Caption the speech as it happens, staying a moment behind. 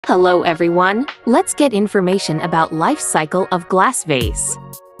Hello everyone, let's get information about life cycle of glass vase.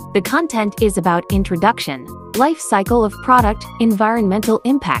 The content is about introduction, life cycle of product, environmental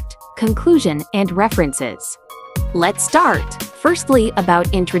impact, conclusion, and references. Let's start. Firstly,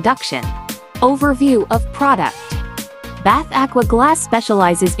 about introduction. Overview of product. Bath Aqua Glass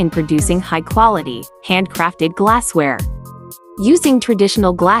specializes in producing high-quality, handcrafted glassware. Using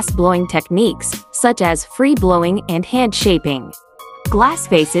traditional glass blowing techniques, such as free blowing and hand shaping. Glass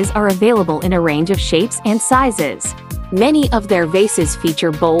vases are available in a range of shapes and sizes. Many of their vases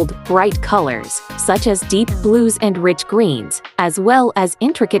feature bold, bright colors, such as deep blues and rich greens, as well as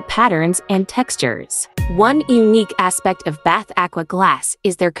intricate patterns and textures. One unique aspect of Bath Aqua Glass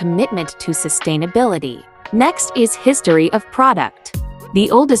is their commitment to sustainability. Next is history of product.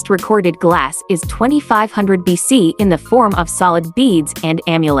 The oldest recorded glass is 2500 BC in the form of solid beads and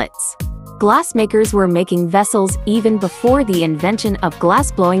amulets. Glassmakers were making vessels even before the invention of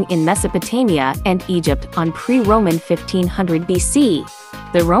glassblowing in Mesopotamia and Egypt on pre-Roman 1500 BC.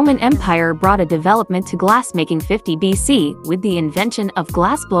 The Roman Empire brought a development to glassmaking 50 BC with the invention of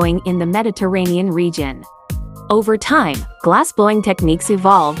glassblowing in the Mediterranean region. Over time, glassblowing techniques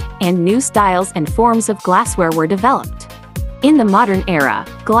evolved, and new styles and forms of glassware were developed. In the modern era,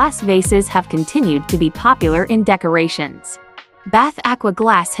 glass vases have continued to be popular in decorations. Bath Aqua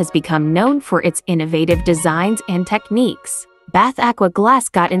Glass has become known for its innovative designs and techniques. Bath Aqua Glass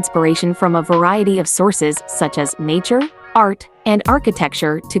got inspiration from a variety of sources such as nature, art, and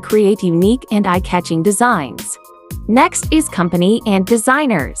architecture to create unique and eye-catching designs. Next is company and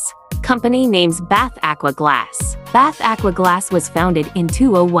designers. Company names Bath Aqua Glass. Bath Aqua Glass was founded in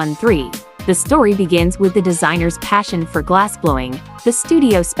 2013. The story begins with the designer's passion for glassblowing. The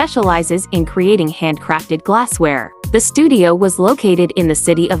studio specializes in creating handcrafted glassware. The studio was located in the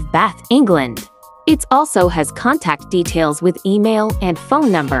city of Bath, England. It also has contact details with email and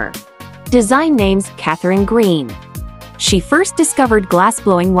phone number. Design names Catherine Green. She first discovered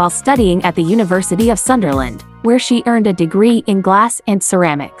glassblowing while studying at the University of Sunderland, where she earned a degree in glass and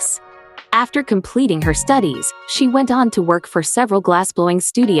ceramics. After completing her studies, she went on to work for several glassblowing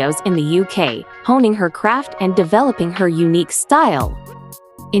studios in the UK, honing her craft and developing her unique style.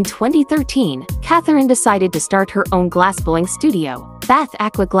 In 2013, Catherine decided to start her own glassblowing studio, Bath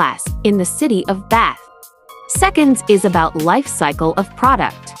Aqua Glass, in the city of Bath. Second is about life cycle of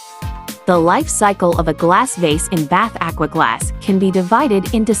product. The life cycle of a glass vase in Bath Aqua Glass can be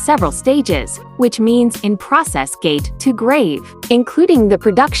divided into several stages, which means in process gate to grave, including the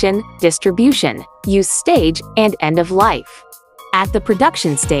production, distribution, use stage, and end of life. At the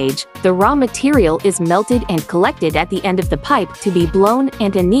production stage, the raw material is melted and collected at the end of the pipe to be blown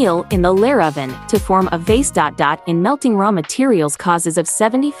and anneal in the Lair oven to form a vase. In melting raw materials causes of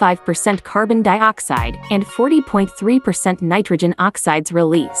 75% carbon dioxide and 40.3% nitrogen oxides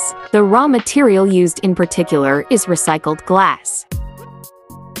release. The raw material used in particular is recycled glass.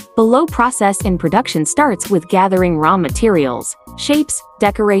 Below process in production starts with gathering raw materials, shapes,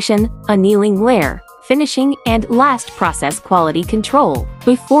 decoration, annealing layer, finishing, and last process quality control,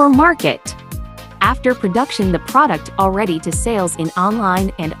 before market. After production, the product already to sales in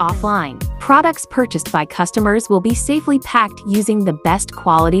online and offline. Products purchased by customers will be safely packed using the best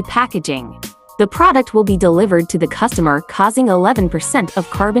quality packaging. The product will be delivered to the customer, causing 11% of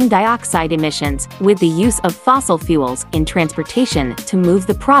carbon dioxide emissions with the use of fossil fuels in transportation to move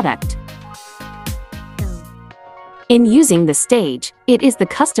the product. In using the stage, it is the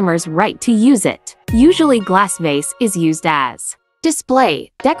customer's right to use it. Usually glass vase is used as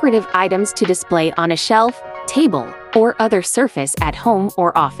display, decorative items to display on a shelf, table, or other surface at home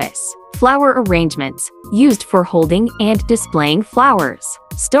or office. Flower arrangements, used for holding and displaying flowers.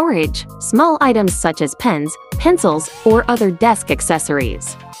 Storage, small items such as pens, pencils, or other desk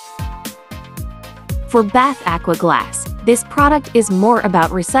accessories. For Bath Aqua Glass, this product is more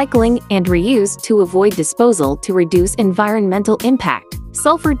about recycling and reuse to avoid disposal to reduce environmental impact.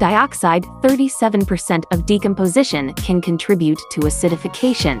 Sulfur dioxide, 37% of decomposition, can contribute to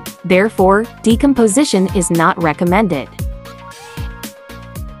acidification. Therefore, decomposition is not recommended.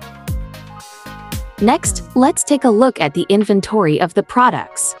 Next, let's take a look at the inventory of the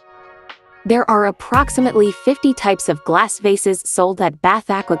products. There are approximately 50 types of glass vases sold at Bath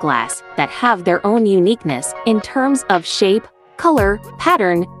Aqua Glass that have their own uniqueness in terms of shape, color,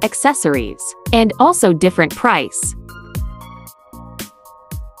 pattern, accessories, and also different price.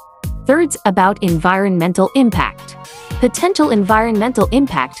 Third, about environmental impact. Potential environmental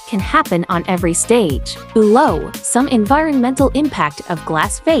impact can happen on every stage. Below, some environmental impact of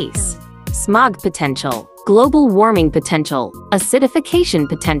glass vase. Smog potential, global warming potential, acidification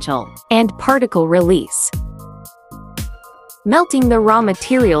potential, and particle release. Melting the raw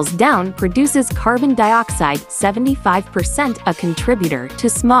materials down produces carbon dioxide, 75% a contributor to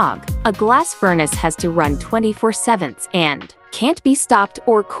smog. A glass furnace has to run 24/7 and can't be stopped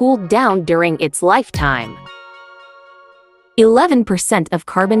or cooled down during its lifetime. 11% of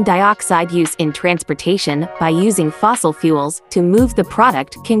carbon dioxide use in transportation by using fossil fuels to move the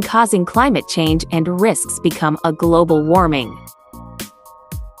product can causing climate change and risks become a global warming.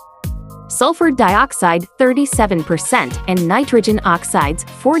 Sulfur dioxide 37% and nitrogen oxides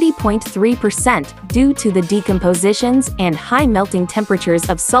 40.3% due to the decompositions and high melting temperatures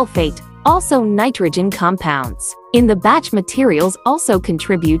of sulfate, also nitrogen compounds, in the batch materials also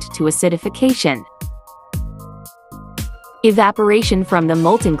contribute to acidification. Evaporation from the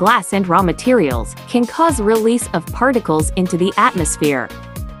molten glass and raw materials can cause release of particles into the atmosphere.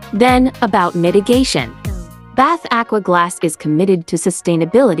 Then, about mitigation. Bath Aqua Glass is committed to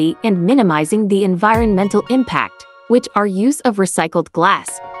sustainability and minimizing the environmental impact, which are use of recycled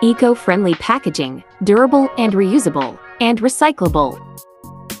glass, eco-friendly packaging, durable and reusable, and recyclable.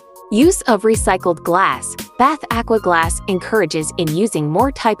 Use of recycled glass. Bath Aqua Glass encourages in using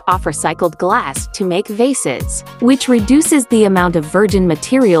more type of recycled glass to make vases, which reduces the amount of virgin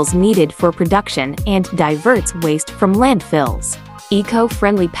materials needed for production and diverts waste from landfills.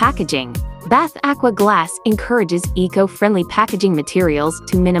 Eco-friendly packaging. Bath Aqua Glass encourages eco-friendly packaging materials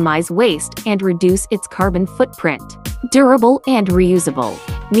to minimize waste and reduce its carbon footprint. Durable and reusable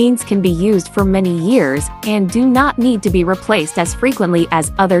means can be used for many years and do not need to be replaced as frequently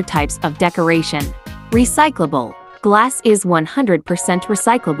as other types of decoration. Recyclable. Glass is 100%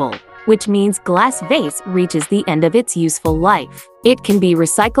 recyclable, which means glass vase reaches the end of its useful life. It can be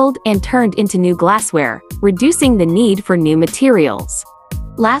recycled and turned into new glassware, reducing the need for new materials.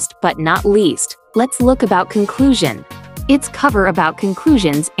 Last but not least, let's look about conclusion. It's cover about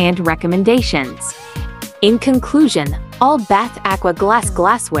conclusions and recommendations. In conclusion, all Bath Aqua Glass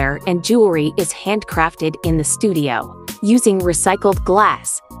glassware and jewelry is handcrafted in the studio, using recycled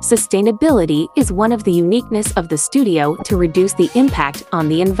glass. Sustainability is one of the uniqueness of the studio to reduce the impact on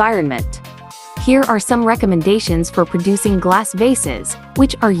the environment. Here are some recommendations for producing glass vases,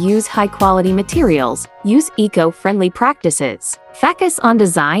 which are use high-quality materials, use eco-friendly practices, focus on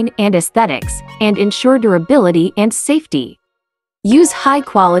design and aesthetics, and ensure durability and safety. Use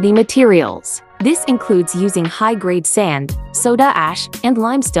high-quality materials. This includes using high-grade sand, soda ash, and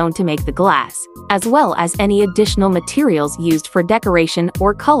limestone to make the glass, as well as any additional materials used for decoration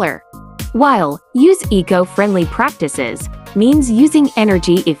or color. While use eco-friendly practices means using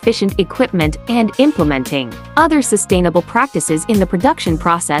energy-efficient equipment and implementing other sustainable practices in the production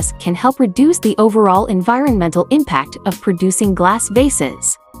process can help reduce the overall environmental impact of producing glass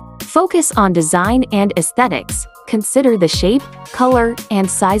vases. Focus on design and aesthetics. Consider the shape, color, and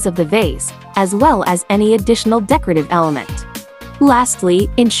size of the vase, as well as any additional decorative element. Lastly,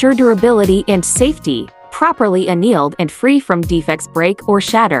 ensure durability and safety. Properly annealed and free from defects, break or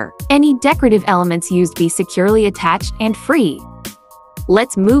shatter. Any decorative elements used be securely attached and free.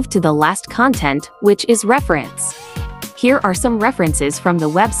 Let's move to the last content, which is reference. Here are some references from the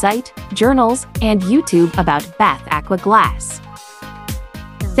website, journals, and YouTube about Bath Aqua Glass.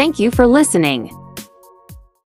 Thank you for listening.